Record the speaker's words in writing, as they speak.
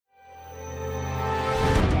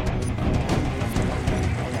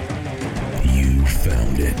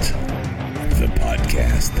It, the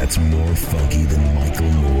podcast that's more funky than Michael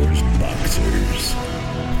Moore's boxers.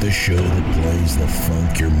 The show that plays the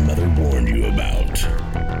funk your mother warned you about.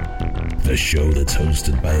 The show that's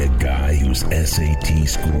hosted by a guy whose SAT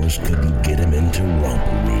scores couldn't get him into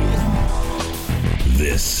Romper Room.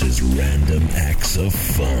 This is Random Acts of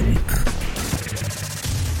Funk.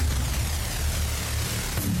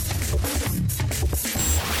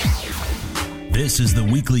 This is the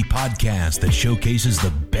weekly podcast that showcases the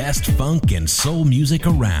best funk and soul music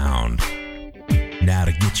around. Now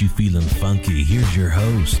to get you feeling funky, here's your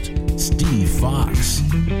host, Steve Fox.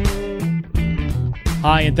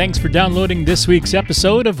 Hi, and thanks for downloading this week's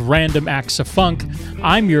episode of Random Acts of Funk.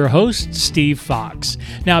 I'm your host, Steve Fox.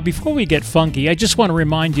 Now, before we get funky, I just want to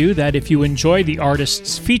remind you that if you enjoy the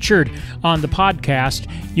artists featured on the podcast,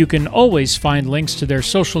 you can always find links to their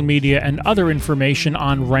social media and other information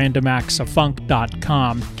on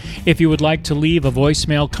randomactsoffunk.com. If you would like to leave a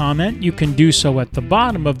voicemail comment, you can do so at the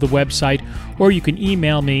bottom of the website, or you can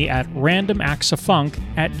email me at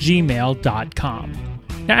randomactsoffunk@gmail.com.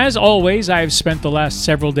 Now, as always, I have spent the last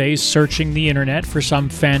several days searching the internet for some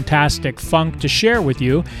fantastic funk to share with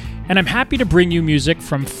you, and I'm happy to bring you music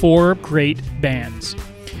from 4 great bands.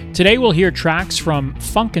 Today we'll hear tracks from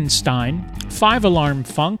Funkenstein, 5 Alarm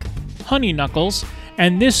Funk, Honey Knuckles,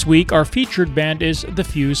 and this week our featured band is the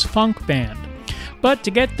Fuse Funk Band. But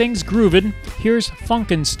to get things grooving, here's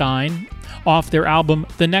Funkenstein off their album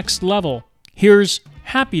The Next Level. Here's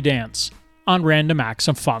Happy Dance on Random Acts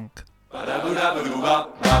of Funk. Since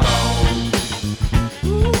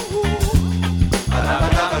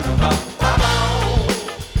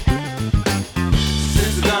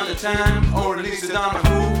the dawn of time, or at least the dawn of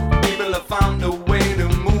who, people have found a way to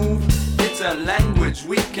move. It's a language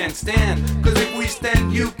we can't stand, cause if we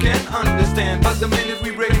stand you can understand. But the minute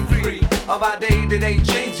we break free of our day-to-day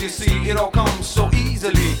change, you see, it all comes so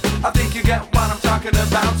easily. I think you get what I'm talking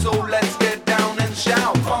about, so let's get down and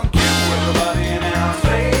shout. Funk you, everybody in the house,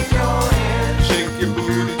 raise your hand, shake your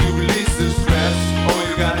booty to release the stress. All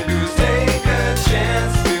you gotta do is take a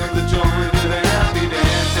chance, feel the joy to the happy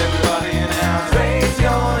dance. Everybody in the house, raise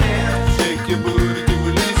your hand, shake your booty to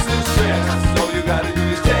release the stress. All you gotta do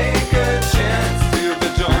is take a chance, feel the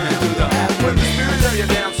joy to the happy dance. When the spirit of your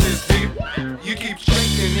dance is deep, you keep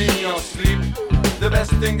shaking in your sleep. The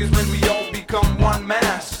best thing is when we all become one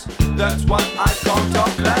mass. That's what I call top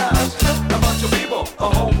class. A bunch of people, a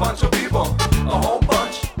whole bunch of people, a whole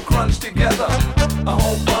bunch crunch together, a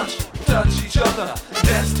whole bunch touch each other,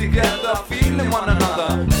 dance together, feeling one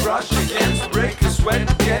another. Brush against, break a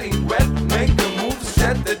sweat, getting wet, make a move,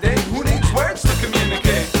 set the day. Who needs words to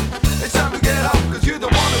communicate? It's time to get up, cause you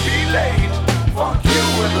don't wanna be late. Fuck you,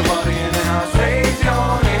 everybody in the house, raise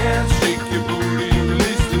your hands, shake your booty,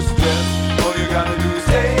 release the stress. All you gotta do is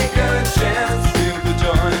take a chance, feel the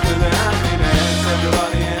joy to the happy dance.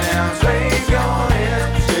 Everybody in the house, raise your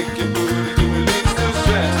hands, shake your booty to release the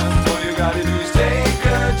stress. All you gotta do is take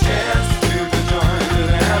a chance, feel the joy to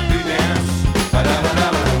the happy dance.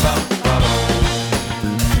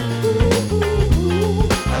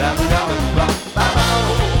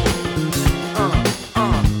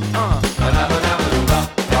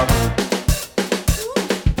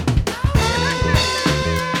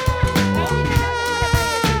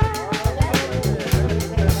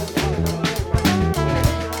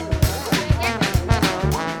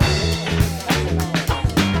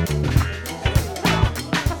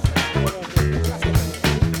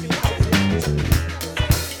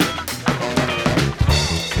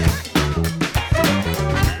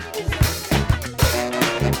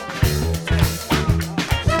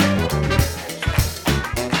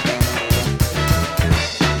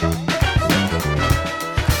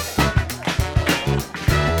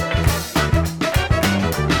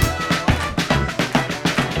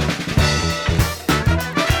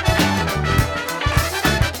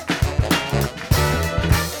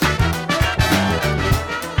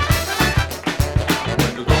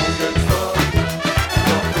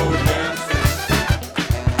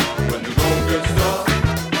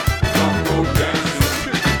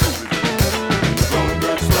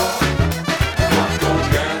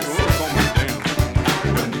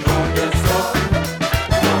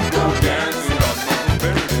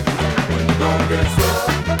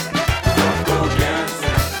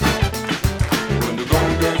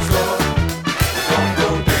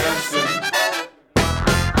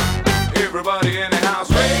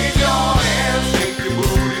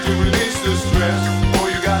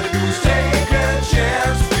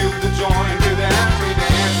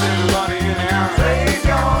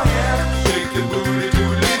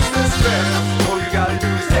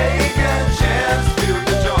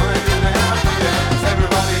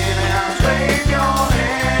 Everybody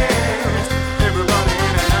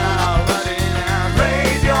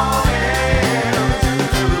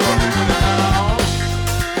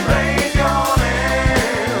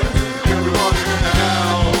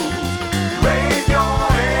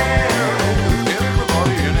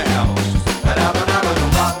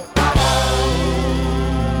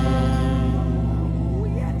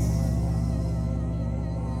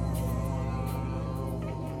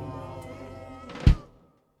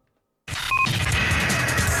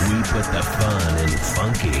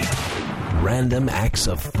Random Acts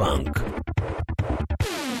of Funk.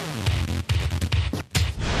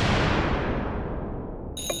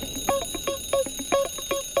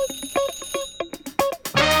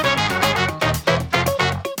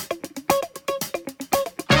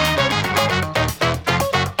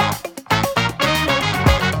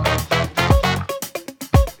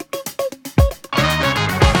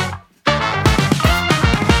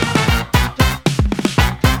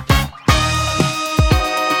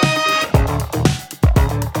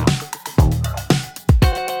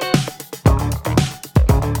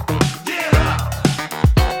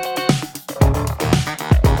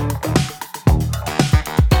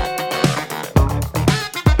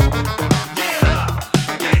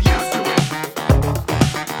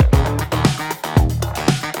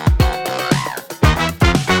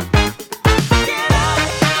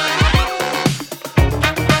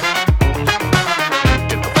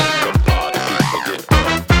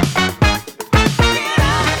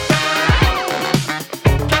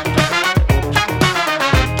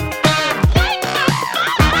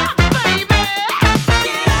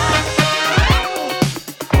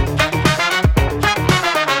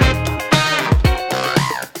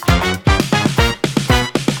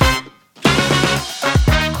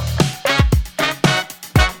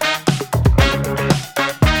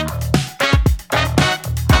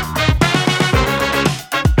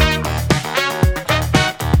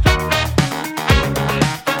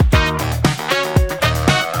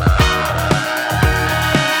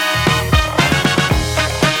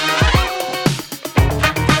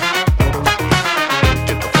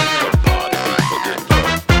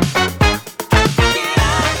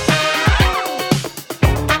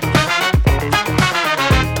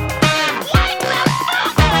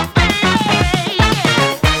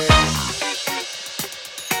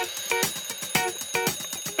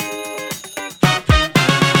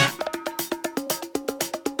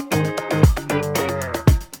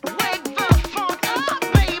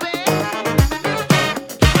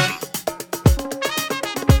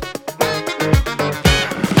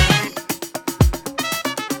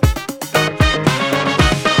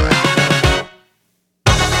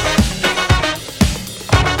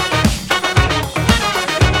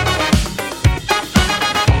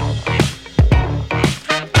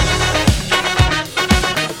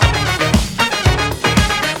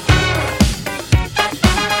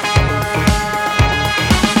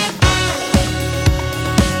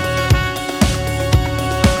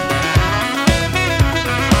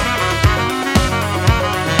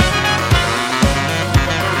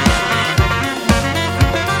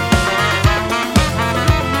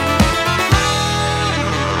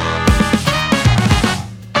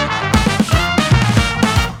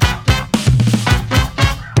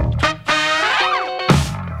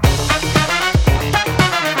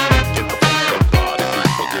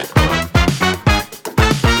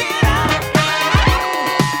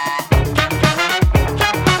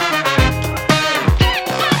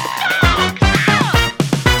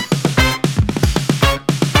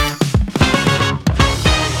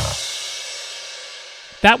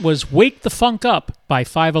 That was Wake the Funk Up by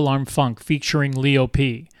 5 Alarm Funk featuring Leo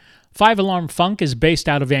P. 5 Alarm Funk is based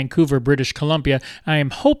out of Vancouver, British Columbia, and I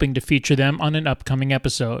am hoping to feature them on an upcoming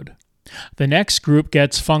episode. The next group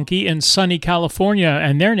gets funky in sunny California,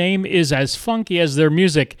 and their name is as funky as their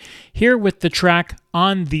music. Here with the track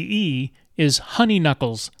On the E is Honey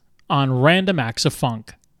Knuckles on Random Acts of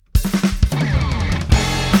Funk.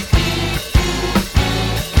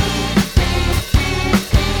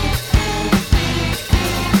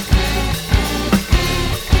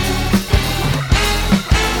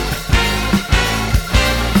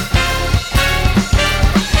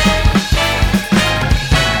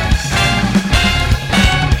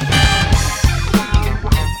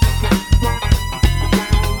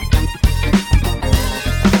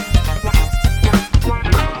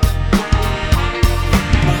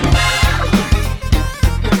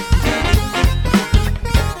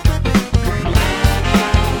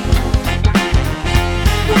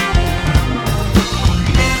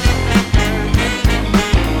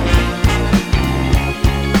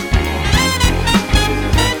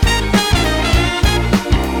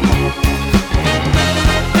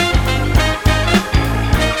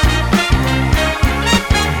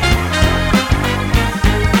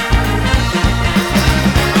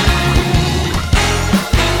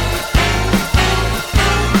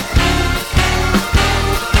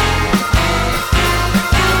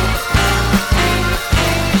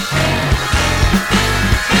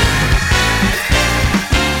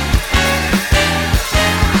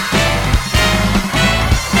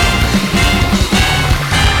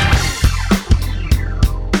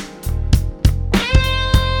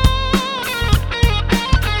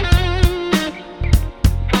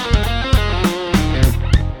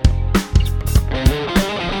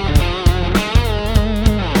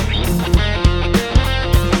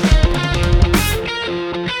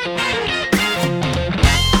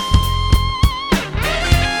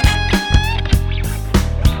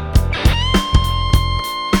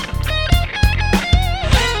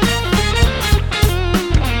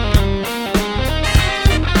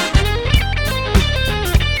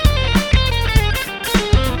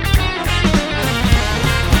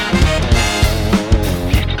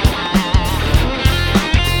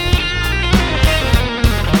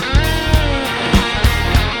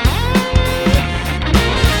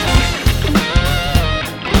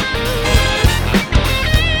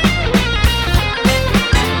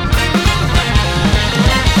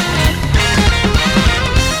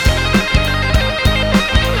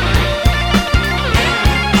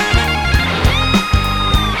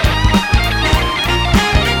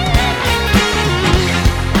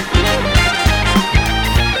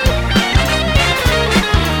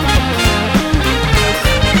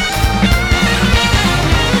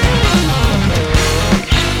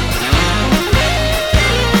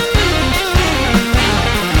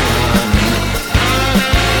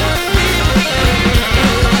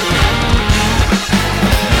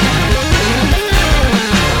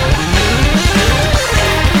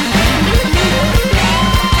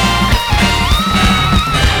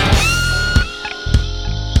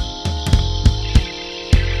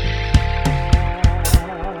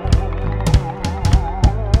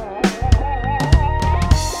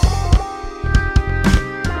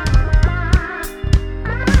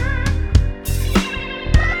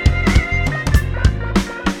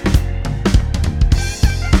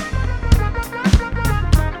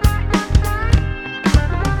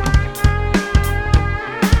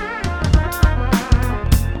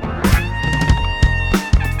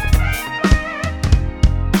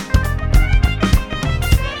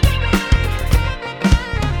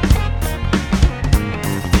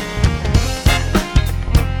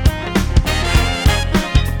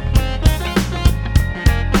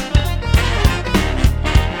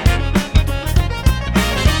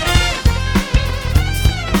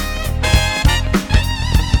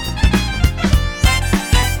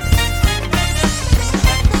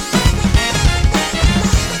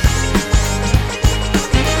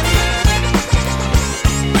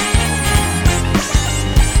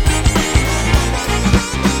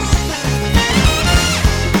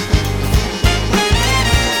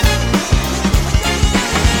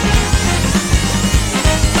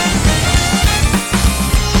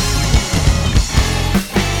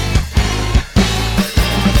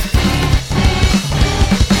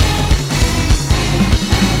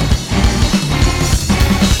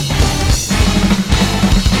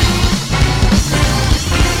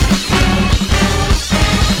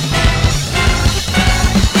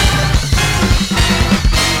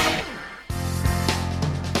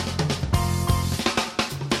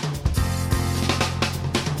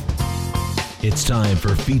 time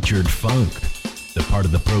for Featured Funk, the part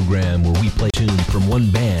of the program where we play tunes from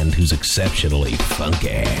one band who's exceptionally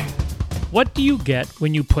funky. What do you get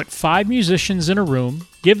when you put 5 musicians in a room,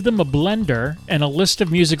 give them a blender, and a list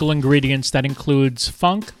of musical ingredients that includes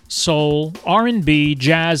funk, soul, R&B,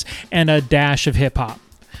 jazz, and a dash of hip-hop?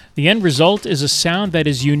 The end result is a sound that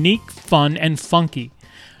is unique, fun, and funky.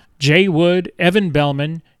 Jay Wood, Evan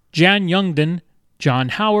Bellman, Jan Youngden, John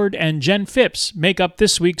Howard, and Jen Phipps make up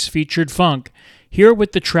this week's Featured Funk. Here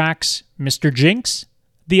with the tracks Mr. Jinx,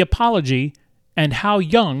 The Apology, and How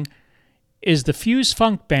Young is the Fuse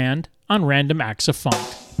Funk Band on Random Acts of Funk.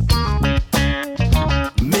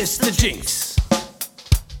 Mr. Jinx.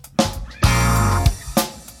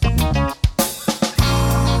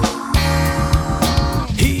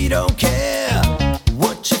 He don't care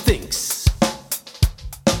what you thinks.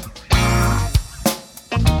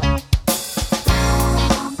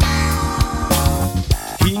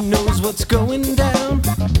 He knows what's going down.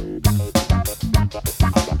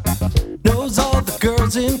 Knows all the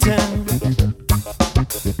girls in town.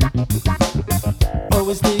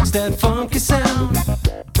 Always digs that funky sound.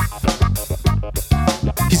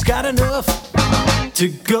 He's got enough to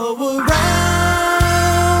go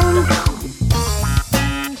around.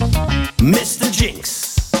 Mr.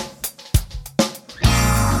 Jinx.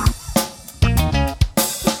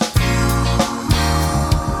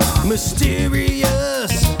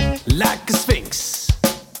 Mysterious like a sphinx.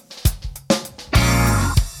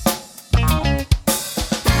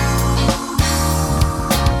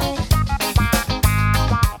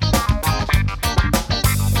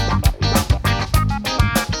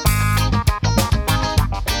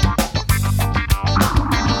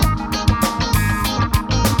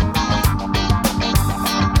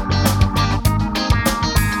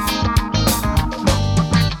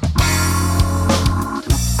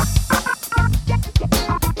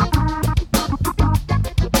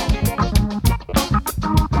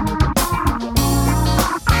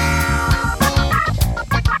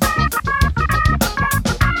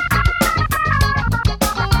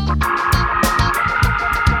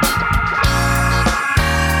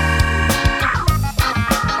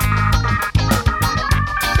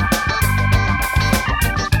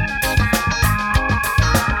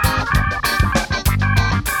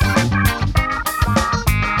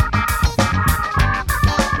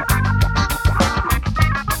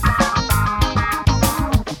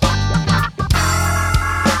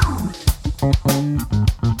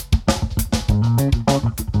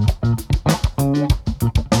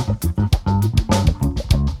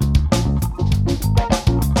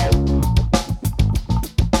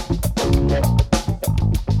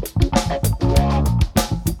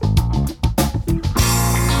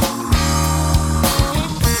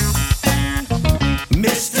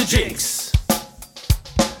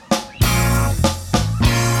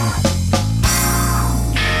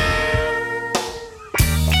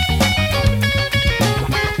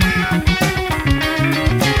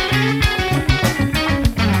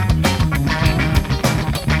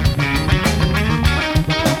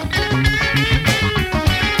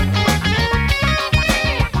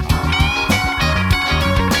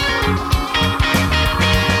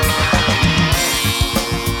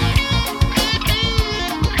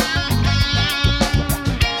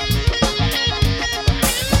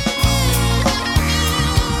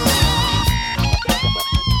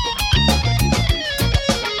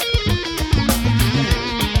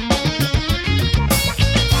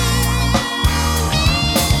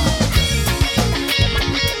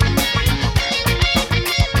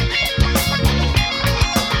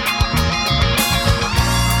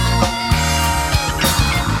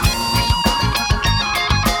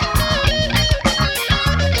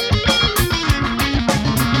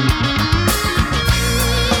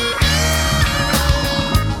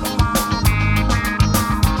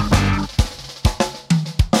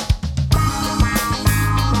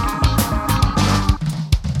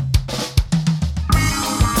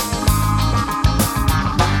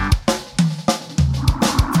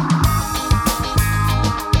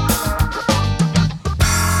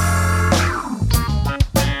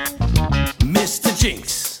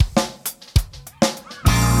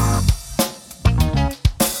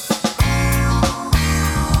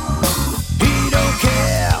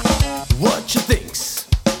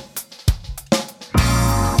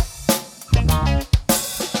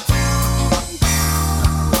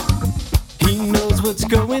 what's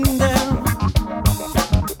going down.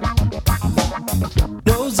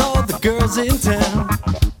 Knows all the girls in town.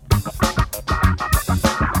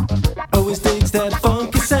 Always digs that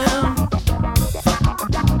funky sound.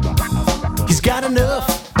 He's got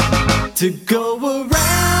enough to go around.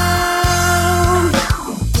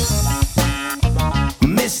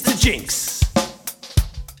 Mr. Jinx.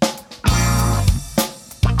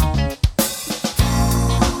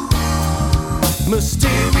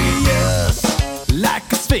 Mysterious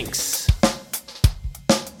like a sphinx.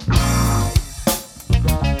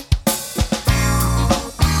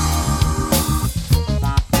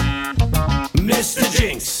 Mr.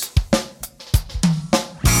 Jinx.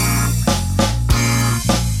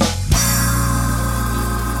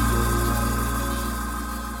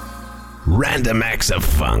 Random acts of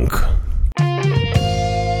funk.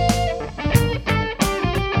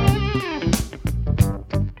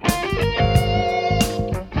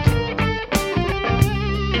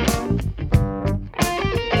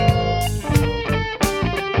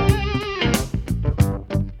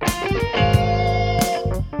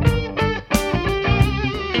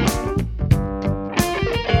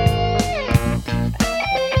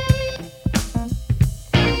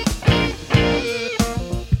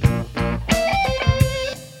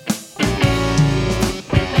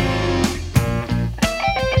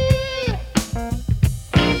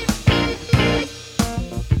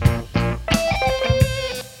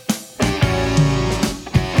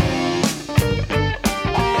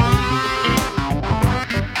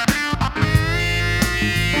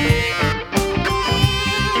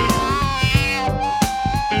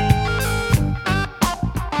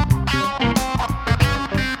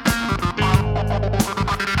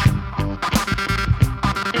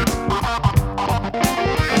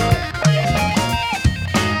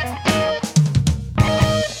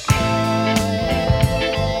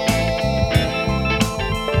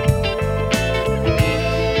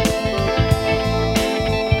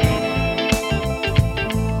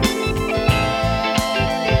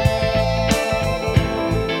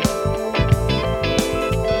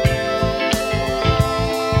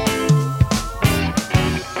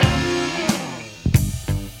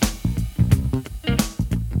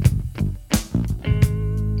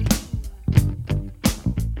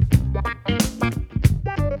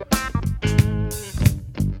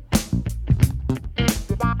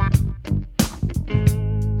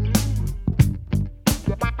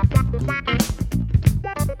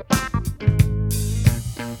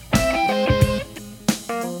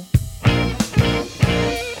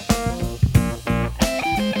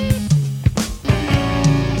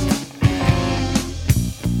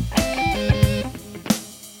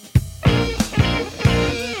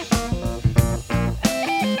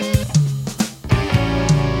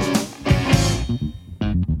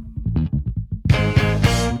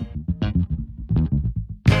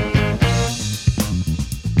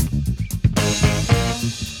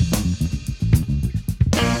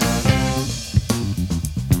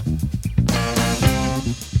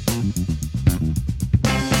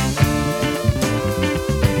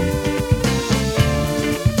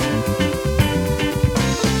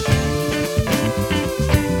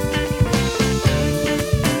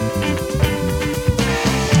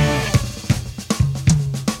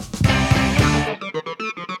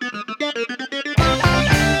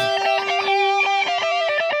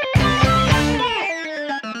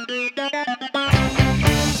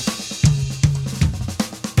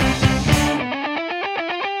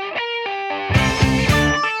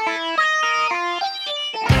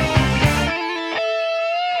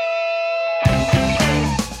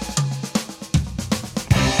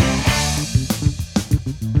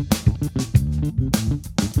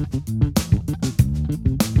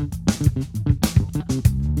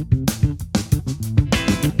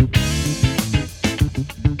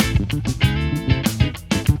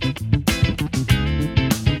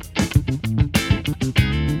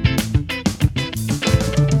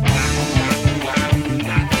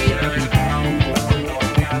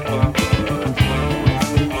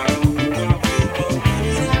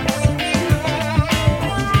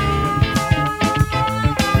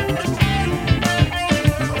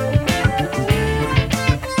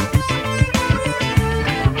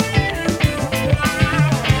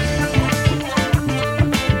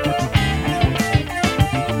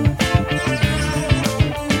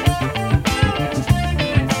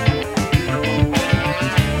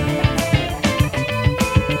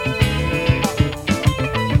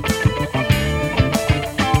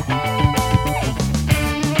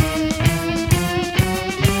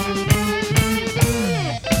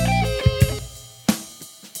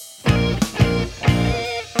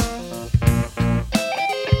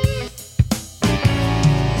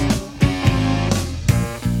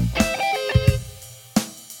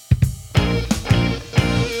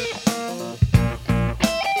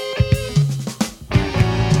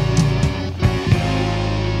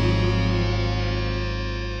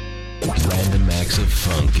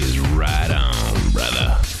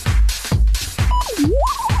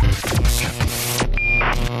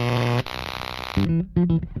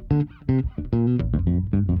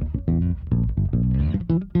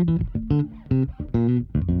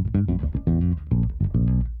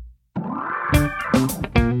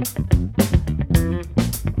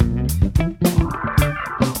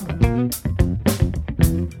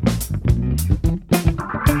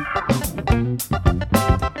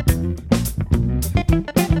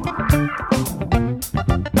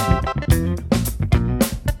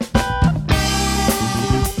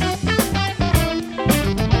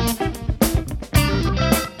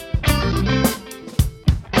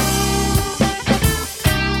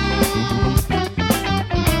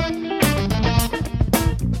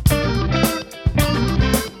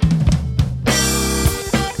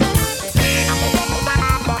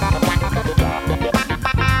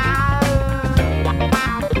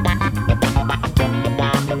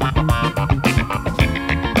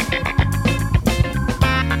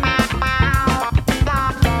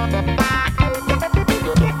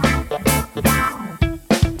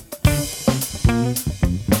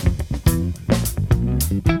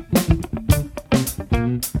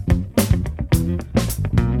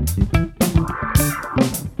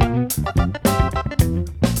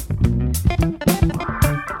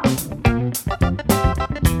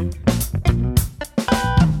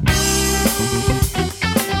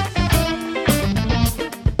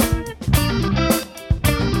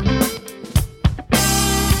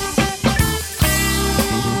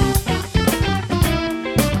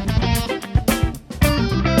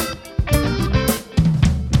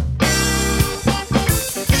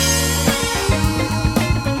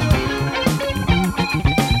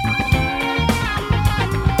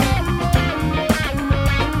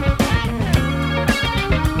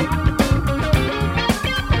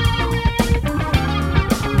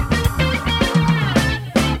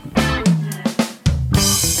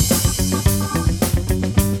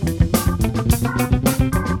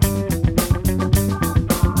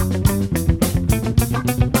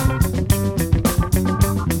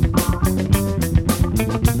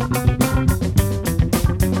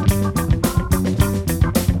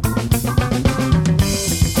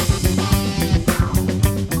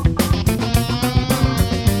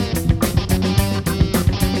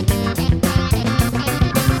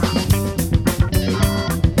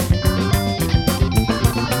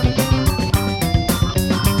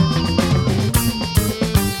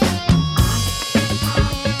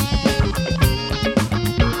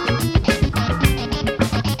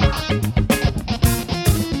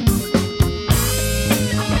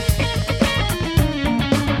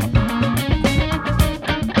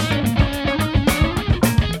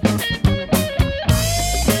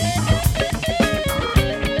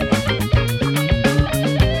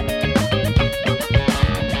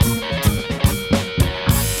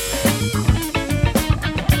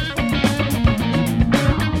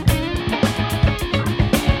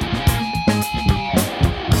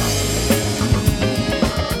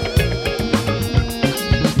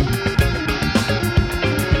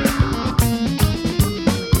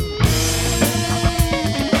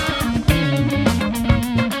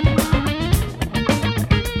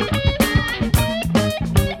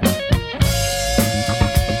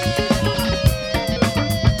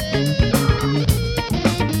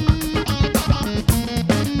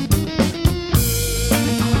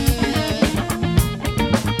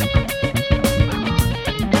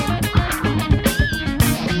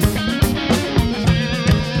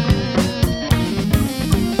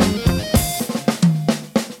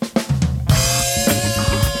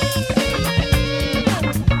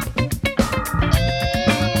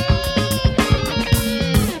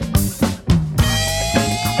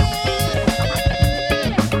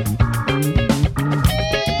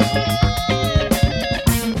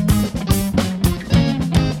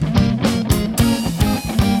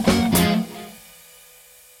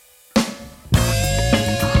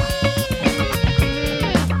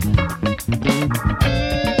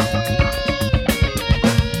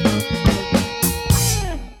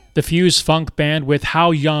 The Fuse Funk Band with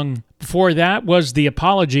How Young. Before that was The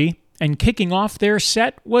Apology, and kicking off their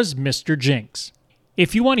set was Mr. Jinx.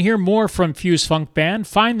 If you want to hear more from Fuse Funk Band,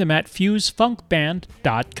 find them at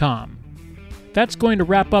fusefunkband.com. That's going to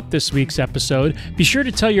wrap up this week's episode. Be sure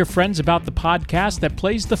to tell your friends about the podcast that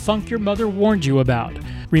plays the funk your mother warned you about.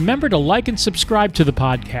 Remember to like and subscribe to the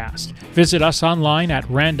podcast. Visit us online at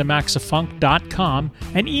randomaxafunk.com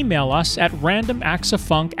and email us at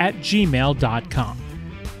randomaxafunk@gmail.com.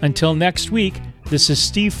 Until next week, this is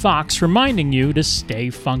Steve Fox reminding you to stay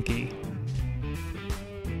funky.